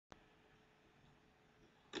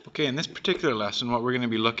Okay, in this particular lesson, what we're going to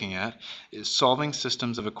be looking at is solving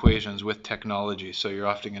systems of equations with technology. So you're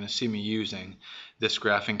often going to see me using this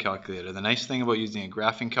graphing calculator. The nice thing about using a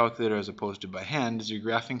graphing calculator as opposed to by hand is your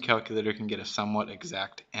graphing calculator can get a somewhat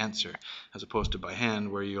exact answer, as opposed to by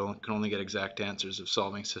hand where you can only get exact answers of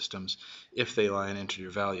solving systems if they lie in integer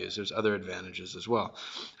values. There's other advantages as well.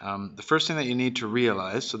 The first thing that you need to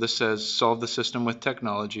realize, so this says solve the system with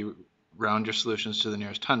technology, round your solutions to the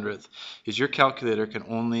nearest hundredth, is your calculator can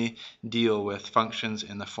only deal with functions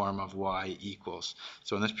in the form of y equals.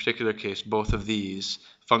 So in this particular case, both of these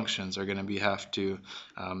functions are going to have to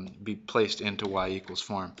be placed into y equals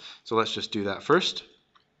form. So let's just do that first.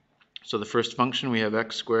 So the first function, we have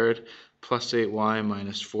x squared plus 8y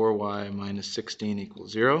minus 4y minus 16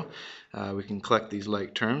 equals 0. We can collect these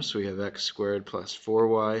like terms. So we have x squared plus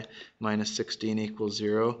 4y minus 16 equals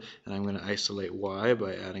 0. And I'm going to isolate y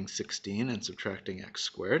by adding 16 and subtracting x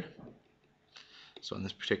squared. So in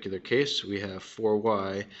this particular case, we have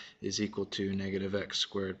 4y is equal to negative x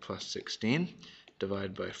squared plus 16.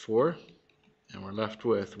 Divide by 4. And we're left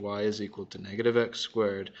with y is equal to negative x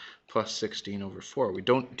squared plus 16 over 4. We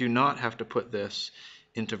do not have to put this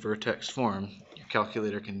into vertex form. Your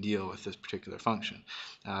calculator can deal with this particular function.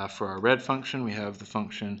 For our red function, we have the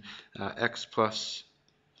function x plus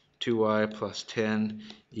 2y plus 10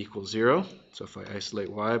 equals 0. So if I isolate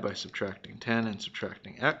y by subtracting 10 and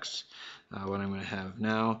subtracting x, what I'm going to have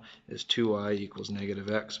now is 2y equals negative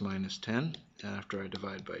x minus 10. And after I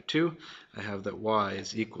divide by 2, I have that y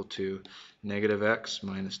is equal to negative x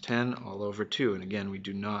minus 10 all over 2. And again, we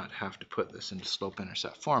do not have to put this into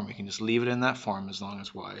slope-intercept form. We can just leave it in that form as long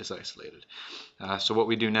as y is isolated. So what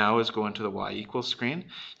we do now is go into the y equals screen.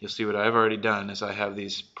 You'll see what I've already done is I have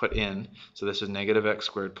these put in. So this is negative x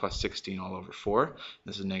squared plus 16 all over 4.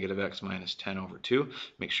 This is negative x minus 10 over 2.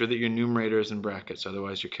 Make sure that your numerator is in brackets,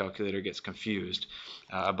 otherwise your calculator gets confused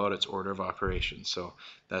about its order of operations. So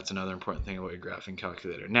that's another important thing about your graphing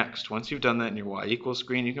calculator. Next, once you've done that in your y equals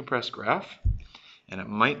screen, you can press graph. And it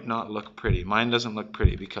might not look pretty. Mine doesn't look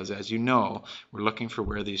pretty because, as you know, we're looking for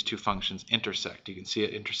where these two functions intersect. You can see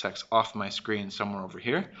it intersects off my screen somewhere over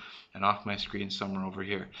here and off my screen somewhere over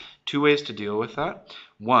here. Two ways to deal with that.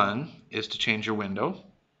 One is to change your window.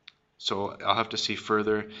 So I'll have to see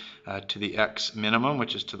further to the x minimum,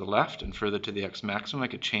 which is to the left, and further to the x maximum. I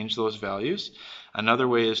could change those values. Another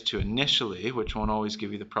way is to initially, which won't always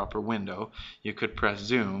give you the proper window, you could press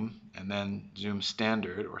zoom and then zoom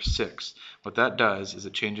standard or 6. What that does is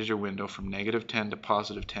it changes your window from negative 10 to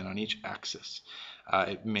positive 10 on each axis.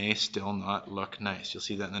 It may still not look nice. You'll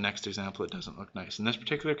see that in the next example it doesn't look nice. In this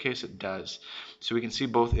particular case it does. So we can see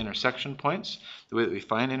both intersection points. The way that we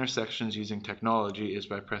find intersections using technology is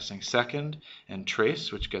by pressing second and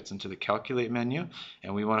trace, which gets into the calculate menu,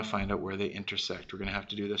 and we want to find out where they intersect. We're going to have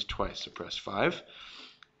to do this twice. So press 5,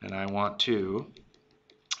 and I want to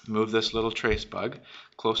move this little trace bug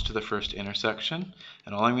close to the first intersection,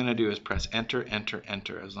 and all I'm going to do is press enter, enter,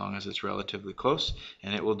 enter as long as it's relatively close,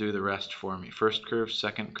 and it will do the rest for me. First curve,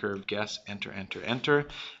 second curve, guess, enter, enter, enter,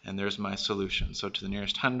 and there's my solution. So to the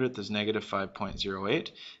nearest hundredth is negative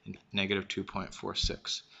 5.08 and negative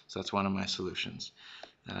 2.46. So that's one of my solutions.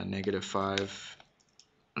 Negative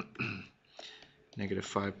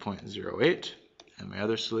 5.08, and my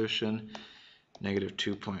other solution, negative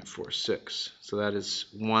 2.46. So that is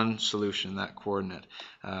one solution, that coordinate.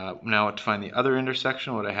 Now to find the other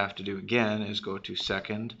intersection, what I have to do again is go to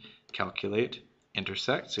second, calculate,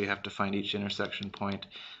 intersect. So you have to find each intersection point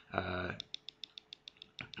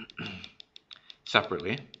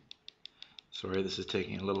separately. Sorry, this is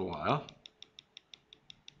taking a little while.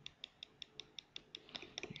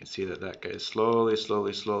 You can see that that guy is slowly,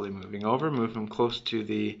 slowly, slowly moving over. Move him close to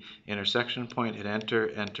the intersection point, hit enter,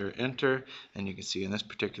 enter, enter, and you can see in this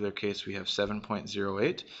particular case we have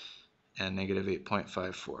 7.08 and negative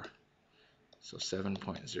 8.54. So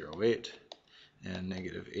 7.08 and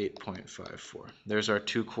negative 8.54. There's our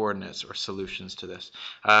two coordinates or solutions to this.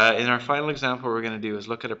 In our final example, what we're going to do is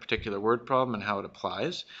look at a particular word problem and how it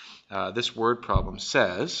applies. This word problem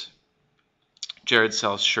says, Jared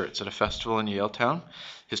sells shirts at a festival in Yaletown.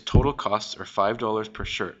 His total costs are $5 per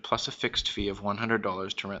shirt, plus a fixed fee of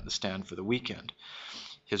 $100 to rent the stand for the weekend.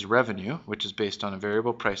 His revenue, which is based on a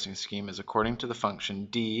variable pricing scheme, is according to the function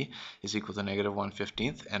d is equal to negative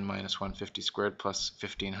 1/15th n minus 150 squared plus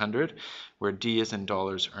 1500, where d is in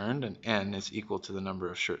dollars earned and n is equal to the number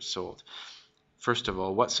of shirts sold. First of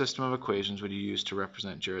all, what system of equations would you use to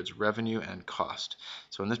represent Jared's revenue and cost?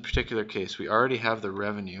 So in this particular case, we already have the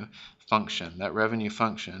revenue function. That revenue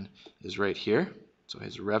function is right here. So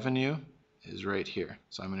his revenue is right here.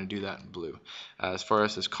 So I'm going to do that in blue. As far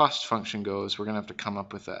as his cost function goes, we're going to have to come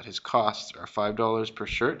up with that. His costs are $5 per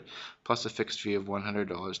shirt plus a fixed fee of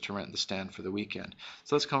 $100 to rent the stand for the weekend.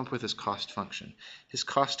 So let's come up with his cost function. His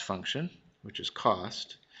cost function, which is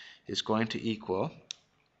cost, is going to equal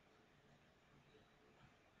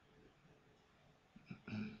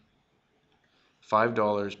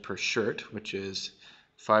 $5 per shirt, which is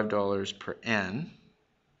 $5 per N,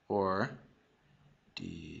 or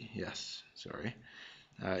so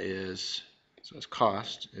his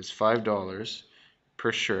cost is $5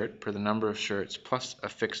 per shirt per the number of shirts plus a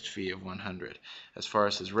fixed fee of 100. As far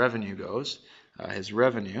as his revenue goes, his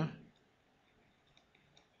revenue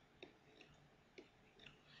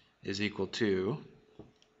is equal to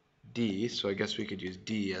D, so I guess we could use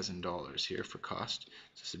D as in dollars here for cost.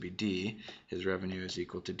 So this would be D. His revenue is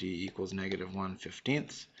equal to D equals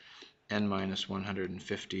 -1/15 N minus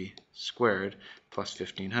 150 squared plus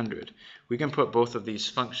 1500. We can put both of these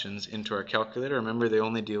functions into our calculator. Remember, they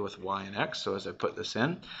only deal with y and x, so as I put this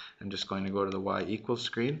in, I'm just going to go to the y equals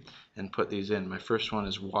screen and put these in. My first one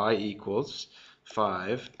is y equals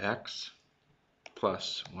 5x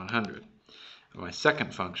plus 100. And my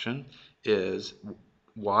second function is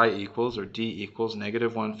y equals, or d equals,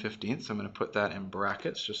 -1/15. So I'm going to put that in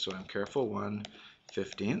brackets just so I'm careful.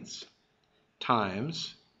 1/15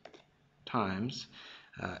 times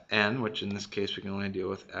n, which in this case we can only deal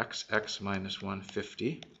with x minus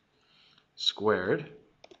 150 squared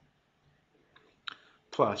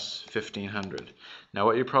plus 1500. Now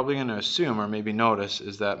what you're probably going to assume, or maybe notice,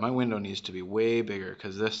 is that my window needs to be way bigger,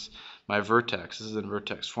 because my vertex, this is in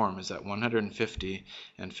vertex form, is at 150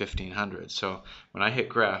 and 1500. So when I hit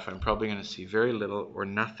graph, I'm probably going to see very little or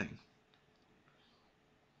nothing.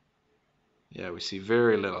 Yeah, we see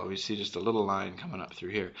very little. We see just a little line coming up through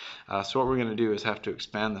here. So what we're going to do is have to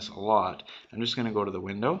expand this a lot. I'm just going to go to the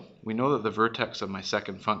window. We know that the vertex of my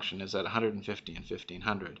second function is at 150 and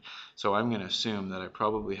 1500. So I'm going to assume that I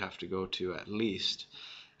probably have to go to at least,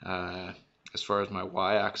 as far as my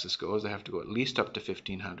y-axis goes, I have to go at least up to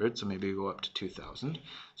 1500. So maybe go up to 2000.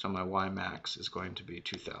 So my y-max is going to be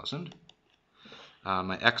 2000.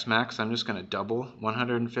 My x-max, I'm just going to double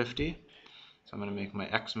 150. So I'm going to make my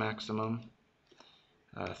x-maximum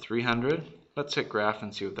 300. Let's hit graph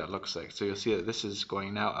and see what that looks like. So you'll see that this is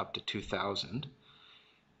going now up to 2000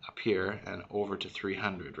 up here and over to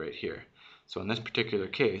 300 right here. So in this particular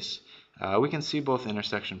case, we can see both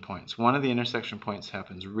intersection points. One of the intersection points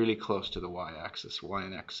happens really close to the y-axis, y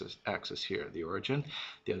and axis here, the origin.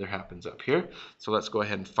 The other happens up here. So let's go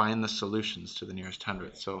ahead and find the solutions to the nearest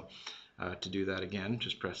hundredth. So to do that again,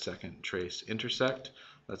 just press second trace intersect.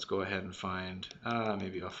 Let's go ahead and find,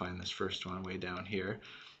 maybe I'll find this first one way down here.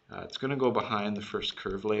 It's going to go behind the first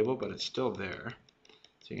curve label, but it's still there.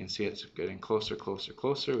 So you can see it's getting closer, closer,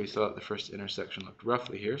 closer. We saw that the first intersection looked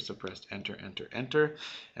roughly here, so press enter, enter, enter.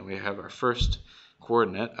 And we have our first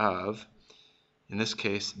coordinate of, in this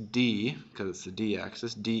case, D, because it's the D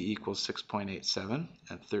axis, D equals 6.87.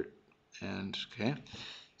 Okay,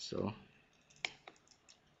 so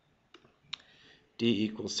D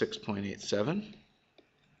equals 6.87.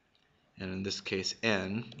 And in this case,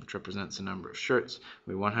 N, which represents the number of shirts,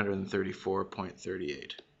 will be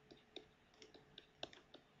 134.38.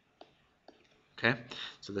 Okay,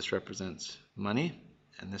 so this represents money,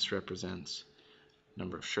 and this represents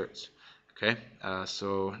number of shirts. Okay,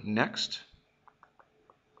 so next,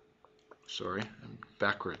 sorry, I'm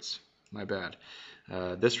backwards, my bad.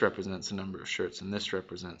 This represents the number of shirts, and this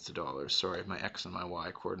represents the dollars. Sorry, my x and my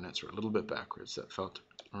y coordinates were a little bit backwards. That felt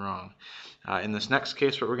wrong. In this next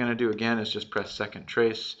case, what we're going to do again is just press second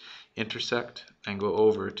trace, intersect, and go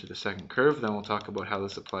over to the second curve. Then we'll talk about how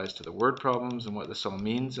this applies to the word problems and what this all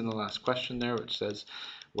means in the last question there, which says,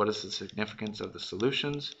 what is the significance of the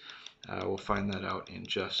solutions? We'll find that out in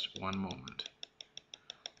just one moment.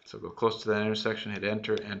 So go close to that intersection, hit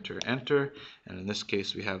enter, enter, enter, and in this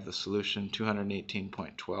case we have the solution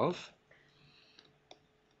 218.12.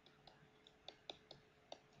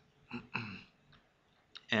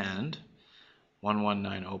 and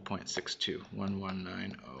 1190.62.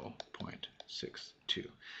 1190.62.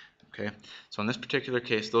 Okay, so in this particular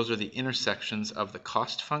case, those are the intersections of the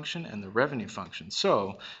cost function and the revenue function.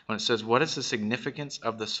 So when it says what is the significance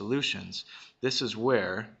of the solutions, this is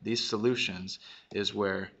where these solutions is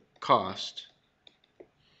where cost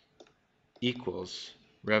equals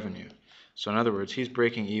revenue. So in other words, he's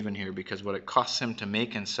breaking even here because what it costs him to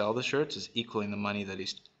make and sell the shirts is equaling the money that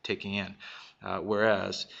he's taking in.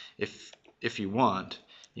 Whereas if you want,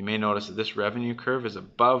 you may notice that this revenue curve is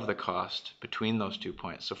above the cost between those 2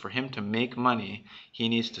 points. So for him to make money, he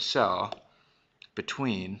needs to sell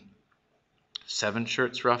between 7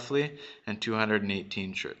 shirts roughly and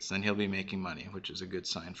 218 shirts. Then he'll be making money, which is a good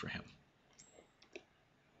sign for him.